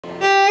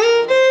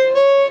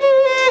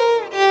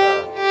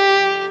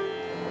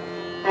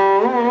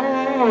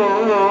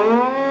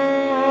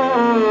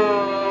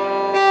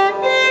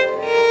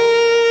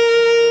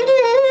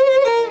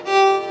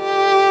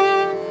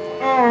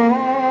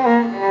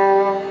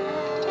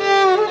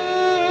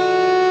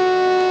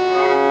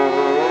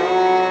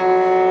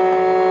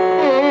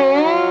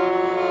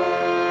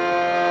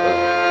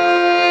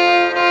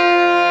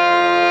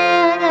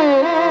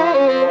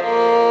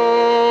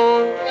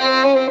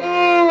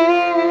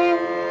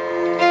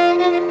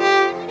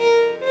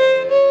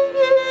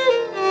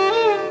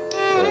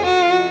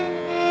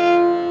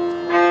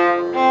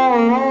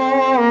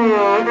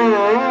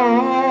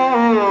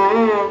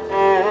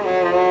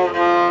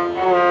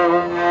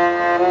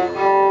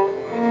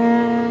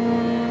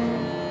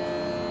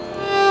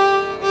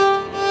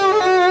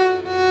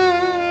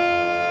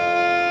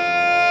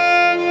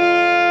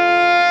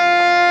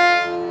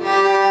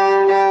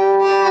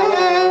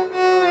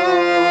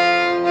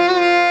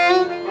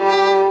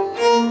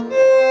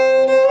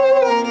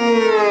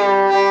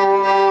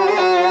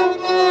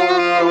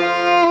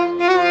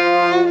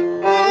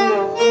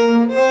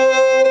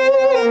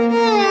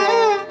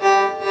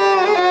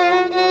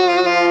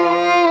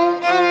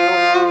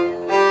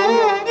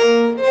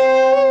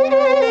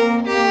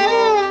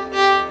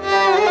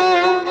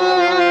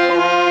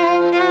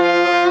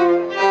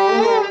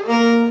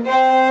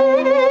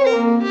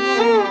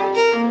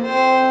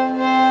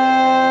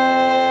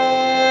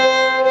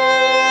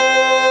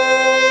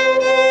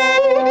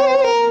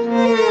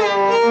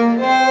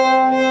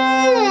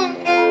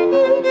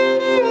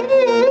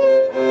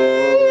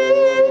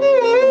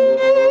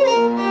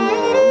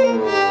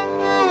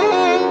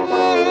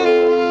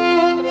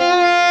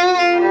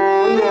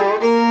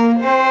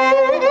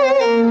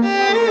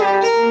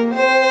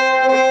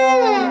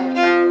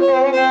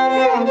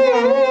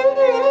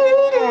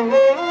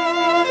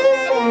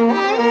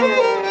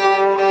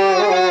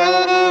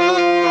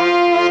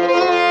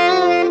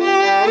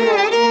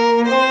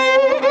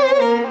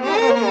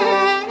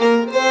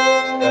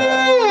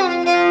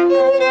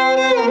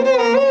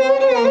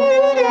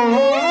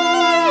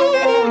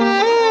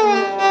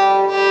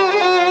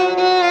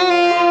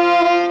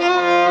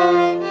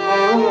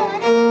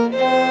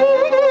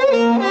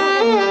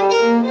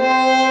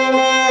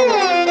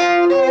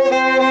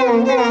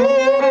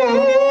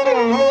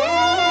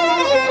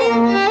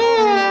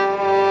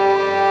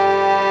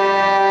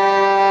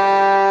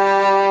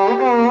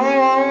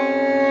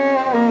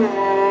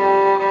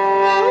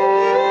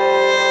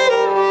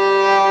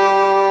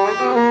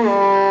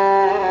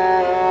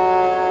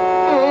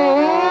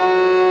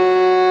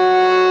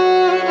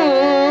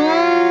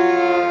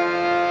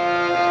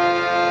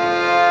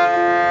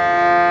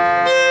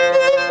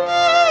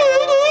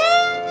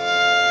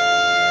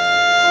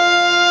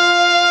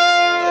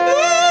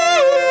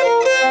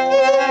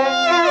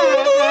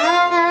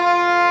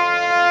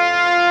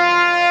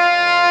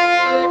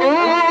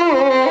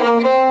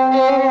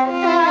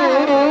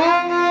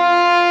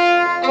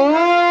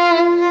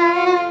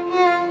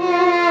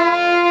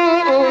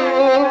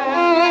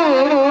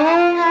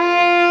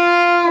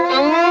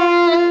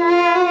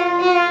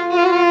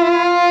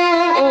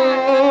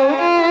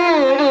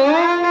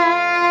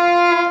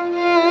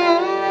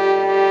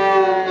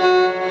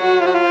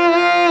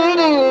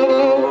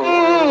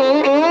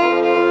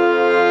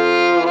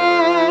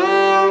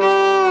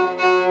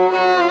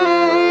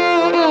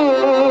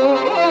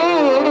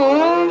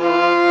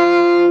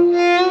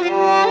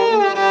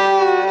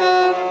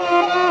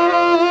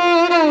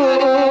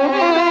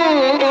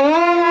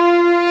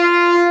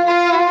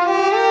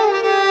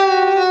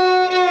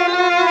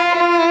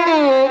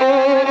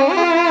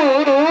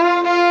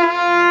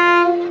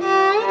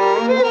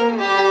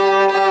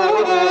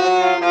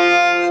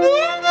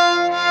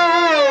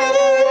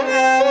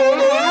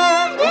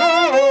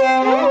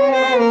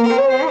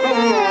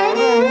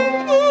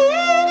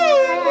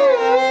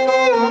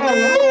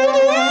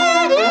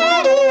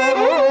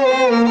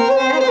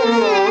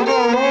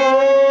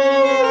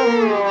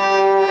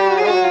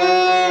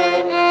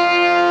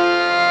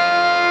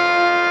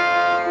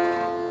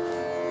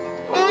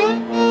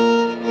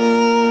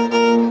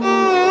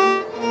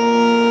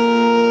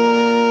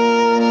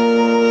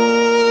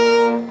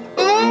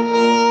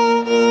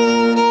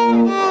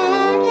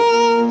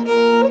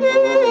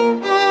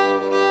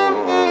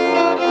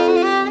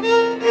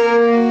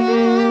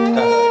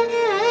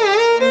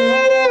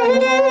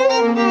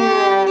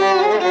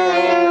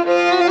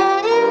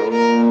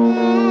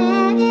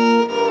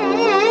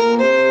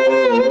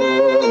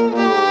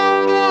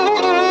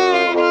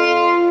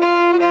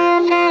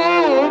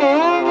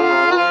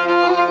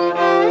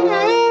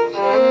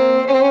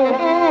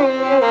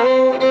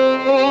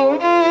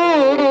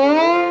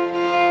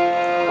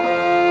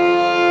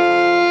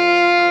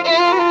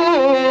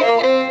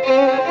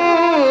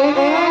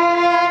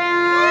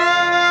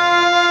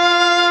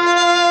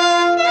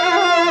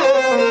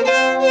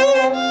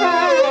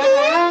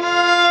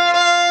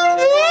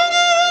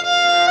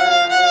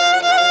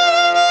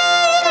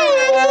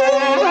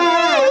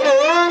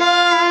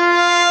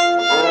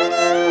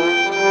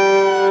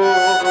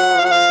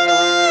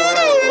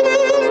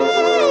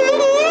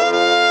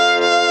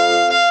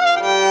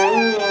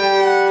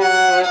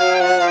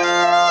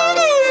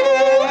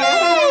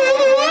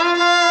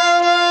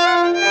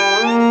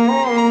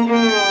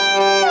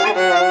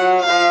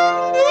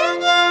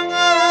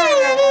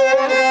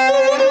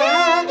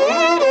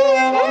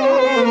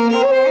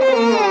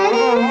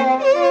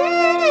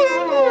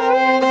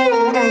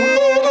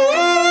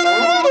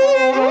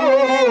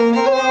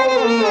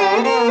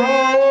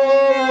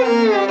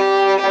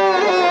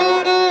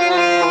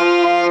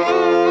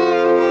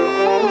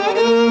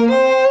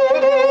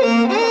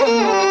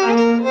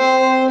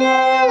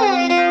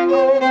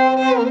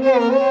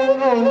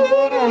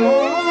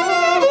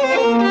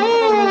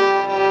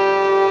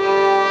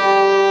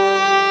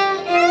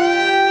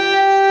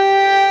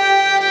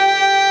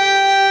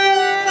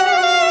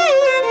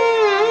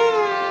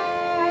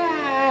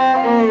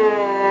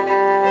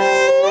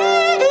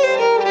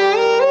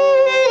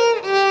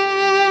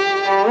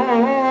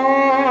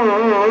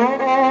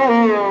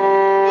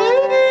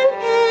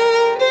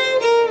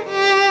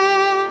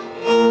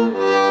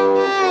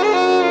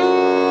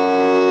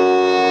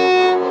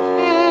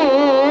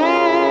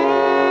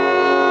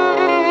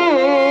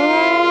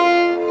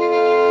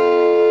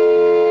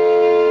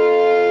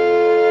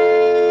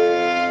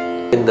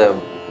இந்த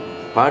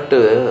பாட்டு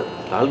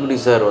லால்குடி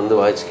சார் வந்து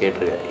வாய்ஸ்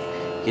கேட்டிருக்கேன்.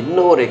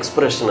 இன்னும் ஒரு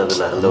எக்ஸ்பிரஷன்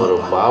அதில் அந்த ஒரு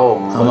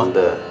பாவம்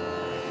அந்த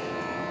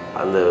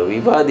அந்த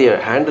விவாதியை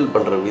ஹேண்டில்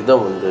பண்ணுற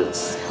விதம் வந்து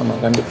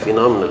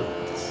ஃபினாமினல்.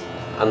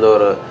 அந்த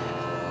ஒரு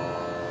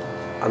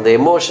அந்த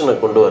எமோஷனை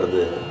கொண்டு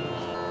வருது,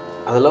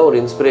 அதெல்லாம் ஒரு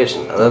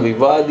இன்ஸ்பிரேஷன். அதாவது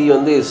விவாதி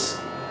வந்து is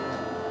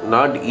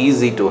not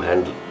easy to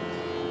handle.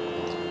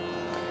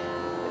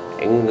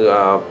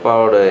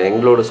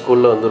 எங்களோட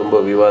ஸ்கூலில் வந்து ரொம்ப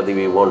விவாதி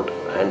we want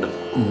handle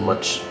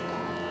much.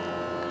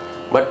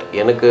 But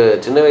எனக்கு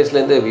சின்ன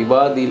வயசுலேருந்து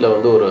விவாதியில்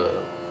வந்து ஒரு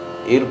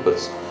ஈர்ப்பு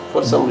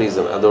ஃபார் சம்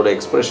ரீசன். அதோட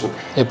எக்ஸ்பிரஷன்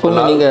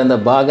எப்போவுமே நீங்கள் அந்த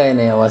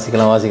பாகாயனையை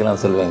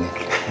வாசிக்கலாம் சொல்லுவாங்க.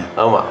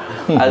 ஆமாம்,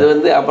 அது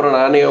வந்து அப்புறம்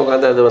நானே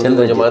உட்காந்து அது வந்து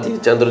கொஞ்சம் மாற்றி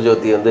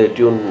சந்திரஜோதி வந்து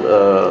டியூன்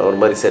ஒரு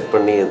மாதிரி செட்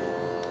பண்ணி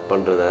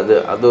பண்ணுறது.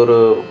 அது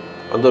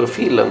ஒரு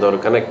ஃபீல், அந்த ஒரு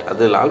கனெக்ட்.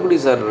 அது லால்குடி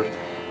சார்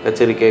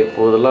கச்சேரி கேட்கும்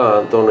போதெல்லாம்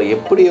தோணும்,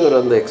 எப்படி அவர்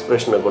அந்த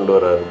எக்ஸ்பிரஷனை கொண்டு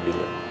வர்றாரு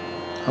அப்படின்னு.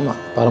 ஆமாம்,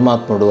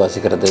 பரமாத்மோடு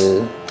வாசிக்கிறது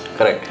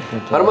கரெக்ட்.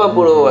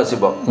 பரமாத்மோடு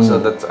வாசிப்போம். ஸோ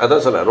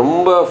அதான் சொன்னேன்,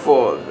 ரொம்ப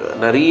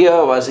நிறைய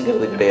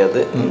வாசிக்கிறது கிடையாது.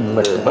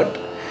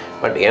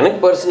 பட் எனக்கு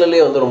பர்சனலி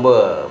வந்து ரொம்ப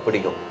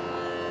பிடிக்கும்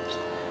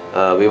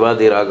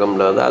விவாதி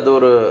ராகமில் வந்து. அது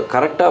ஒரு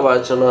கரெக்டாக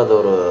வாசிச்சோன்னா அது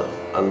ஒரு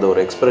அந்த ஒரு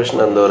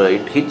எக்ஸ்பிரஷன், அந்த ஒரு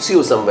இட் ஹிட்ஸ் யூ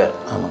சம்வேர்.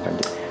 ஆமாம்,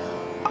 கண்டிப்பாக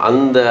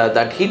அந்த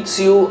தட் ஹிட்ஸ்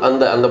யூ.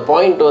 அந்த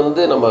பாயிண்ட்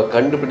வந்து நம்ம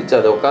கண்டுபிடிச்சு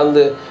அதை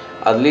உட்காந்து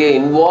அதுலேயே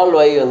இன்வால்வ்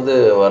ஆகி வந்து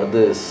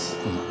வருது.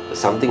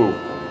 Something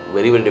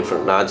very very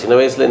different. நான் சின்ன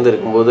வயசுலேருந்து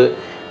இருக்கும்போது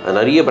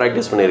நிறைய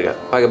ப்ராக்டிஸ் பண்ணியிருக்கேன்.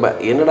 பார்க்க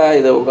என்னடா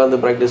இதை உட்காந்து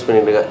ப்ராக்டிஸ்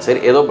பண்ணிட்டு இருக்கேன், சரி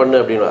ஏதோ பண்ணு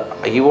அப்படின்னு.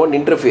 I want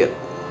interfere.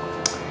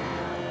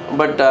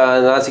 பட்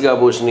நாசிகா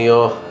பூஷணியோ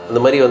அந்த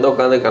மாதிரி வந்து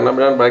உட்காந்து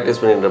கண்ணாபிடான்னு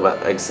ப்ராக்டிஸ் பண்ணிட்டு இருப்பேன்.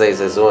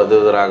 எக்ஸசைசஸும் அது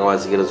ராகம்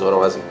வாசிக்கிற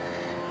சோரம் வாசிக்க.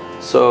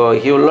 So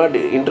he will not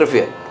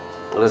interfere.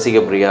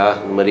 ரசிக பிரியா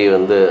இந்த மாதிரி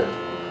வந்து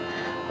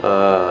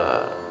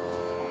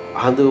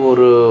அது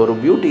ஒரு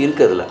பியூட்டி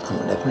இருக்குது அதில்.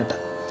 ஆமாம்,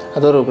 டெஃபினட்டாக.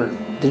 அது ஒரு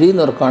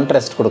திடீர்னு ஒரு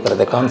கான்ட்ராஸ்ட்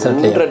கொடுக்குறது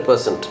கான்செப்ட்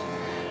 100%.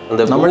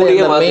 அந்த நம்மளே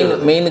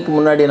மெயினுக்கு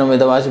முன்னாடி நம்ம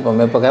இதை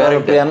வாசிப்போம். இப்போ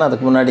கரப்பிரியானா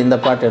அதுக்கு முன்னாடி இந்த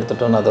பாட்டு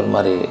எடுத்துட்டோன்னு அது ஒரு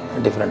மாதிரி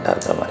டிஃப்ரெண்ட்டாக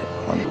இருக்கிற மாதிரி.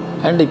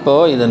 அண்ட்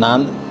இப்போது இது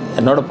நான்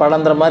என்னோடய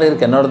பாடந்திர மாதிரி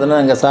இருக்குது. என்னோடதுன்னா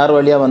எங்கள் சார்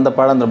வழியாக வந்த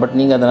பாடந்திரம். பட்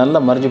நீங்கள் அதை நல்லா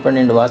மர்ஜி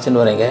பண்ணிட்டு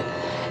வாசின்னு வரீங்க.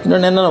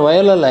 இன்னொன்று என்னென்ன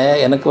வயலில்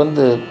எனக்கு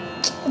வந்து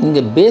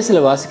இங்கே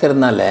பேஸில்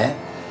வாசிக்கிறதுனால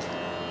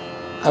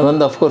அது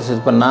வந்து அஃப்கோர்ஸ்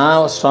இப்போ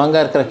நான்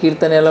ஸ்ட்ராங்காக இருக்கிற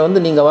கீர்த்தனையில் வந்து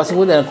நீங்கள்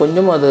வாசிக்கும்போது எனக்கு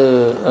கொஞ்சமும் அது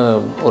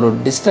ஒரு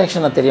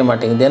டிஸ்ட்ராக்ஷனாக தெரிய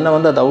மாட்டேங்குது. ஏன்னா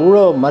வந்து அது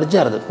அவ்வளோ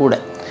மர்ஜாகிறது கூட.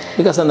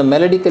 பிகாஸ் அந்த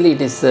மெலடிக்கலி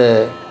இட் இஸ்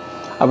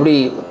அப்படி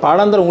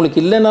பாடாந்திரம்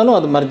உங்களுக்கு இல்லைனாலும்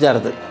அது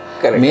மர்ஜாகிறது.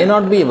 May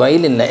not be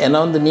வயலின்ல. ஏன்னா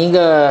வந்து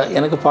நீங்கள்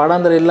எனக்கு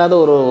பாடாந்திரம் இல்லாத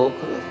ஒரு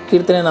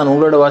கீர்த்தனை நான்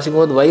உங்களோட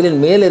வாசிக்கும்போது வயலின்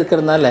மேலே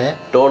இருக்கிறதுனால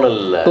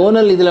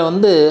டோனல் இதில்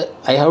வந்து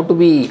ஐ ஹாவ் டு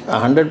பி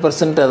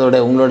 100% அதோட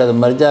உங்களோட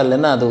மர்ஜா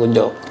இல்லைன்னா அது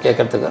கொஞ்சம்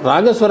கேட்குறதுக்கு.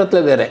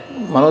 ராகஸ்வரத்தில் வேறு,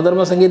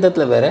 மனோதர்ம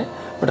சங்கீதத்தில் வேறு,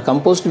 பட்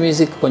கம்போஸ்ட்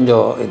மியூசிக்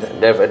கொஞ்சம் இது.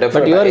 Definitely.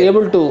 But you are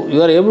able to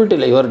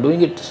you are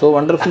doing it so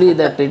wonderfully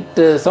that it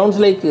sounds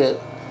like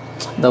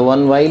the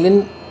one violin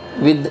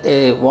with a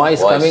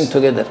voice coming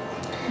together.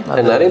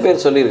 நிறைய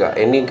பேர் சொல்லியிருக்கா,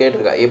 என்னையும்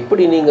கேட்டிருக்கா,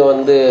 எப்படி நீங்கள்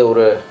வந்து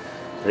ஒரு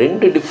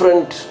 2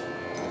 டிஃப்ரெண்ட்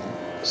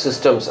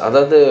சிஸ்டம்ஸ்,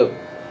 அதாவது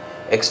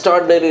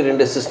எக்ஸ்ட்ராடினரி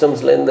 2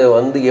 சிஸ்டம்ஸ்லேருந்து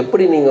வந்து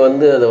எப்படி நீங்கள்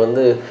வந்து அதை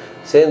வந்து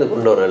சேர்ந்து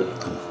கொண்டு வரல்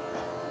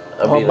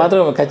பார்த்து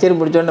கச்சேரி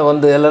முடிச்சோடனே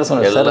வந்து எல்லோரும்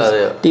சொன்னாங்க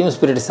சார் டீம்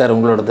ஸ்பிரிட் சார்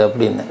உங்களோடது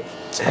அப்படின்னு.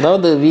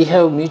 அதாவது we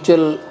have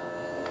mutual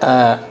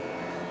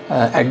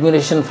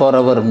admiration for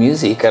our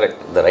music. Correct,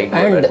 the right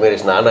word,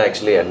 admiration. நான்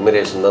actually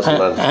admiration தான்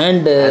சொன்னேன்.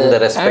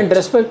 And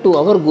respect to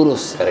our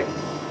gurus. Correct.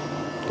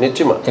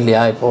 நிச்சயமா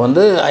இல்லையா? இப்போ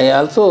வந்து ஐ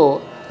ஆல்சோ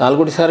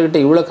லால்குடி சார்கிட்ட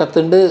இவ்வளோ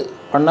கற்றுண்டு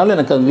பண்ணாலும்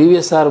எனக்கு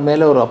VVS சார்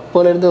மேலே ஒரு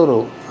அப்போலேருந்து ஒரு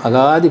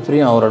அகாதி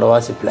பிரியம் அவரோட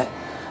வாசிப்பில்.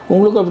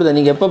 உங்களுக்கும் அப்படி தான்,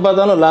 நீங்கள் எப்போ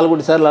பார்த்தாலும்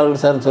லால்குடி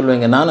சார்னு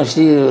சொல்லுவீங்க. நானும்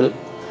ஸ்ரீ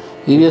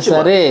VVS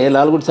சாரே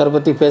லால்குடி சார்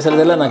பற்றி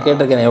பேசுகிறதெல்லாம் நான்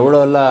கேட்டிருக்கேன்.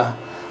 எவ்வளோ எல்லாம்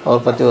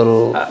அவர் பற்றி ஒரு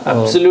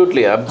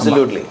அப்சல்யூட்லி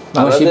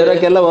நம்ம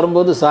ஷிவராக்கெல்லாம்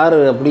வரும்போது சார்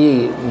அப்படி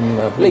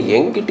இல்லை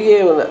என்கிட்டயே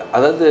வந்து,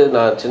 அதாவது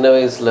நான் சின்ன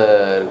வயசில்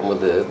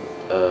இருக்கும்போது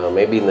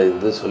மேபி இந்த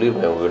இது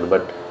சொல்லியிருப்பேன் உங்கள்கிட்ட.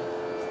 பட்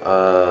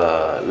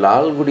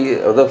லால்குடி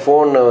அதாவது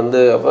ஃபோனை வந்து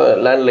அப்போ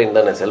லேண்ட்லைன்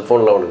தானே,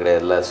 செல்ஃபோனில் ஒன்று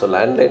கிடையாதுல்ல. ஸோ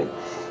லேண்ட்லைன்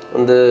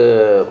வந்து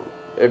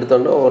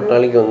எடுத்தோன்னா ஒரு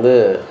நாளைக்கு வந்து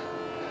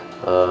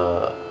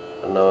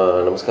நான்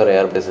நமஸ்காரம்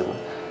யார்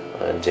பேசுகிறேன்,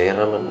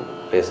 ஜெயராமன்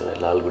பேசுகிறேன்,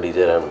 லால்குடி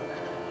ஜெயராமன்.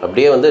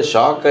 அப்படியே வந்து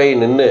ஷாக் ஆகி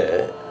நின்று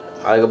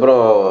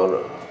அதுக்கப்புறம்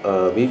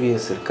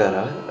VVS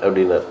இருக்காரா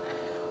அப்படின்னார்.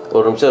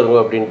 ஒரு நிமிஷம்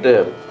இருக்கும் அப்படின்ட்டு.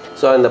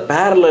 ஸோ அந்த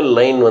பேரலல்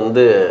லைன்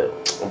வந்து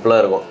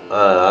இப்படிலாம் இருக்கும்,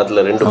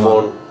 அதில் 2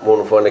 ஃபோன்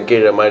 3 ஃபோனு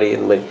கீழே மாடி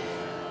இந்த மாதிரி.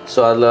 ஸோ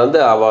அதில் வந்து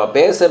அவள்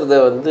பேசுகிறத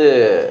வந்து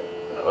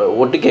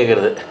ஒட்டு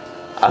கேட்குறது,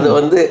 அது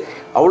வந்து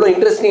அவ்வளோ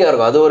இன்ட்ரெஸ்டிங்காக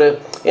இருக்கும். அது ஒரு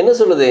என்ன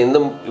சொல்கிறது, இந்த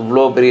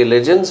இவ்வளோ பெரிய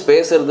லெஜெண்ட்ஸ்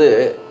பேசுகிறது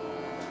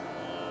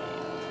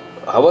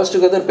ஹவர்ஸ்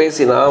டுகெதர்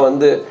பேசி நான்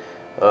வந்து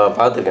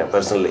பார்த்துருக்கேன்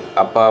பர்சனலி.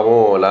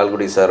 அப்பாவும்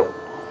லால்குடி சாரும்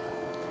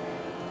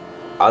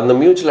அந்த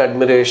மியூச்சுவல்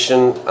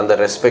அட்மிரேஷன், அந்த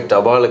ரெஸ்பெக்ட்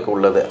அவாளுக்கு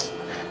உள்ளது.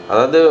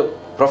 அதாவது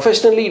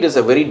professionally it is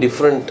a very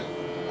different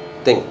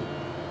thing.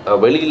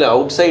 வெளியில்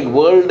அவுட் சைட்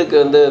வேர்ல்டுக்கு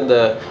வந்து இந்த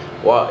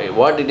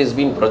what it is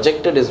been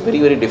projected is very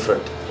very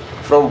different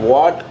from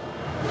what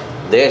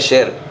they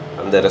share.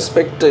 அந்த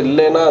ரெஸ்பெக்ட்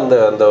இல்லைன்னா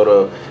அந்த ஒரு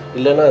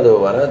இல்லைன்னா அது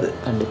வராது.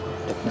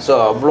 ஸோ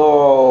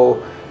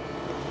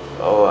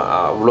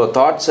அவ்வளோ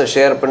தாட்ஸை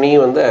ஷேர் பண்ணி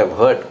வந்து ஐ ஹவ்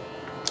ஹர்ட்.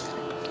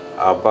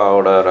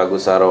 அப்பாவோட ரகு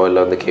சாரோ இல்லை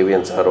வந்து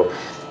KVN சாரோ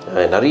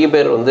நிறைய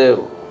பேர் வந்து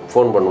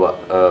ஃபோன் பண்ணுவாள்,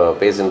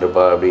 பேசின்னு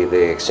இருப்பா, அப்படி இது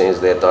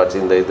எக்ஸ்சேஞ்ச் தேர் தாட்ஸ்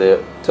இந்த இது.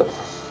 ஸோ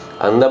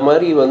அந்த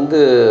மாதிரி வந்து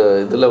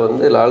இதில்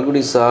வந்து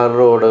லால்குடி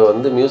சாரோட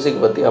வந்து மியூசிக்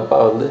பற்றி அப்பா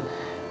வந்து,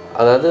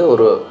 அதாவது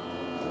ஒரு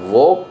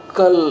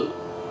வோக்கல்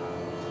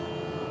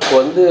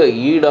வந்து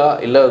ஈடா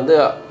இல்லை வந்து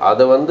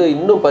அதை வந்து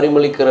இன்னும்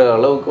பரிமளிக்கிற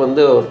அளவுக்கு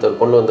வந்து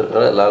ஒருத்தர் கொண்டு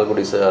வந்திருக்காரு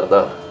லால்குடி சார்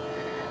தான்.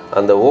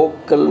 அந்த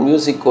வோக்கல்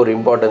மியூசிக் ஒரு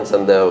இம்பார்ட்டன்ஸ்,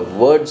 அந்த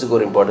வேர்ட்ஸுக்கு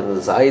ஒரு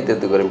இம்பார்ட்டன்ஸ்,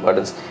 சாகித்யத்துக்கு ஒரு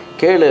இம்பார்ட்டன்ஸ்,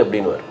 கேளு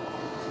அப்படின்னுவார்.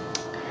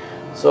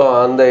 ஸோ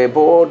அந்த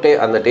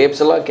எப்போவும் அந்த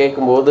டேப்ஸ் எல்லாம்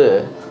கேட்கும்போது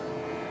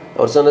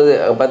அவர் சொன்னது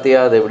பார்த்தியா,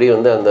 அது எப்படி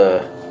வந்து அந்த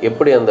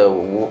எப்படி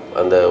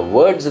அந்த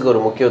வேர்ட்ஸுக்கு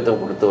ஒரு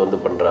முக்கியத்துவம் கொடுத்து வந்து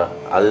பண்ணுறா,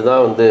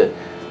 அதுதான் வந்து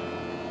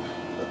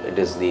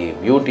it is the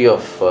beauty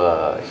of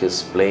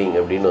his playing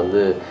அப்படின்னு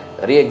வந்து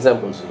நிறைய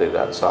எக்ஸாம்பிள்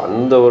சொல்லியிருக்காரு. ஸோ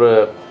அந்த ஒரு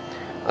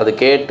அது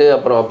கேட்டு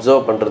அப்புறம்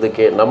அப்சர்வ் பண்ணுறது,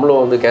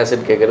 நம்மளும் வந்து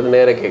கேசட் கேட்குறது,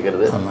 நேராக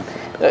கேட்குறது.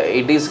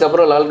 இட்ஸ்க்கு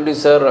அப்புறம் லால்குடி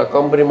சார்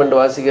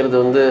அக்காம்பனிமெண்ட் வாசிக்கிறது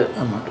வந்து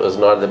இட்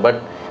வாஸ் நாட்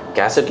பட்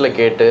கேசட்டில்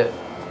கேட்டு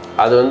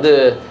அது வந்து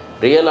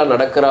ரியலாக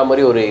நடக்கிற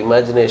மாதிரி ஒரு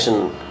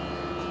இமேஜினேஷன்.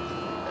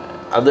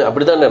 அது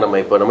அப்படி தானே நம்ம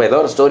ஏதோ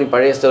ஒரு ஸ்டோரி,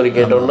 பழைய ஸ்டோரி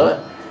கேட்டோம்னா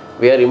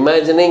we are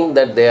imagining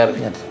that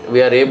we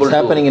are able to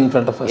happening in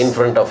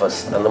front of us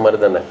அந்த மாதிரி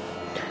தானே.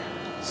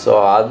 ஸோ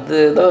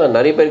அதுதான்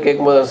நிறைய பேர்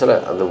கேட்கும்போது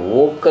சொல்ல, அந்த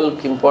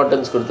வோக்கலுக்கு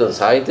இம்பார்ட்டன்ஸ் கொடுத்து,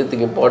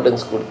 சாகித்யத்துக்கு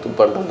இம்பார்ட்டன்ஸ் கொடுத்து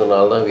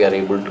பண்ணுறதுனால தான் we are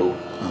able to,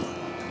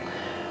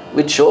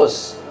 which shows.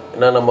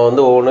 ஏன்னா நம்ம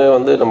வந்து ஒன்று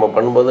வந்து நம்ம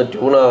பண்ணும்போது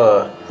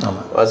டியூனாக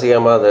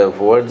வாசிக்காமல் அந்த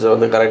வேர்ட்ஸை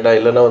வந்து கரெக்டாக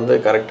இல்லைன்னா வந்து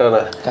கரெக்டான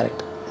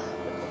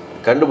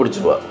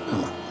கண்டுபிடிச்சிடுவா.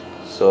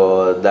 So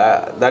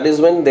that is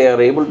when they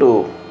are able to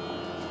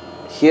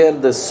hear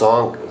the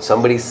song,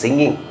 somebody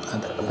singing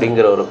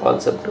அப்படிங்கிற ஒரு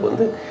கான்செப்ட்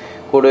வந்து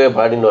கூடவே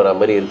பாடின்னு வர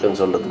மாதிரி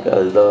இருக்குன்னு சொல்கிறதுக்கு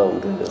அதுதான்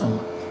வந்து.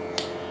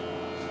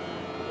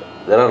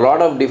 there are a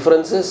lot of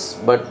differences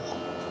but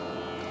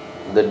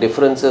the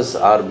differences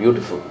are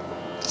beautiful.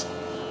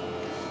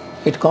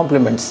 it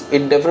complements,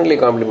 it definitely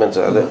complements.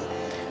 அது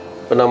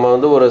இப்போ நம்ம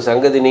வந்து ஒரு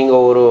சங்கதி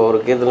நீங்கள் ஒரு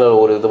கீர்த்தனை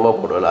ஒரு விதமாக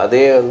போடுவோம்,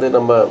 அதே வந்து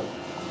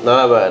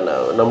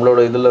நம்மளோட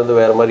இதில் வந்து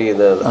வேறு மாதிரி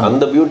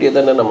அந்த பியூட்டியை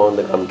தானே நம்ம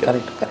வந்து காமிக்கிறோம்.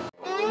 கரெக்ட்.